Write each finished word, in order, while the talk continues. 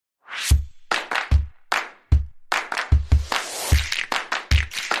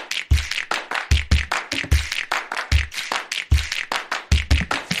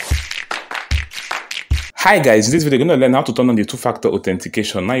Hi guys, in this video, we're going to learn how to turn on the two-factor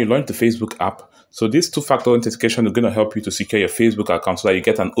authentication. Now you launch the Facebook app. So this two-factor authentication is going to help you to secure your Facebook account so that you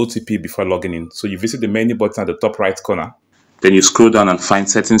get an OTP before logging in. So you visit the menu button at the top right corner. Then you scroll down and find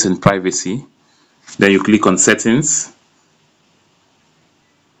settings and privacy. Then you click on settings.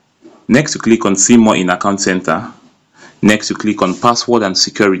 Next you click on see more in account center. Next you click on password and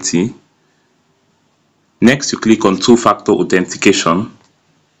security. Next you click on two-factor authentication.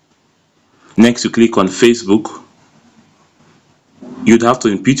 Next, you click on Facebook. You'd have to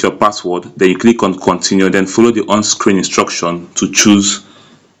input your password, then you click on continue, then follow the on-screen instruction to choose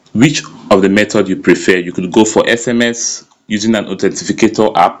which of the method you prefer. You could go for SMS using an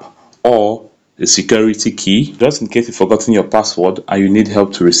authenticator app or the security key, just in case you've forgotten your password and you need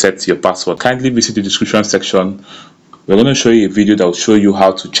help to reset your password. Kindly visit the description section. We're going to show you a video that will show you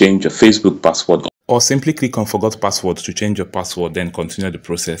how to change your Facebook password. Or simply click on forgot password to change your password, then continue the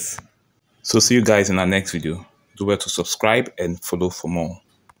process. So see you guys in our next video. Do well to subscribe and follow for more.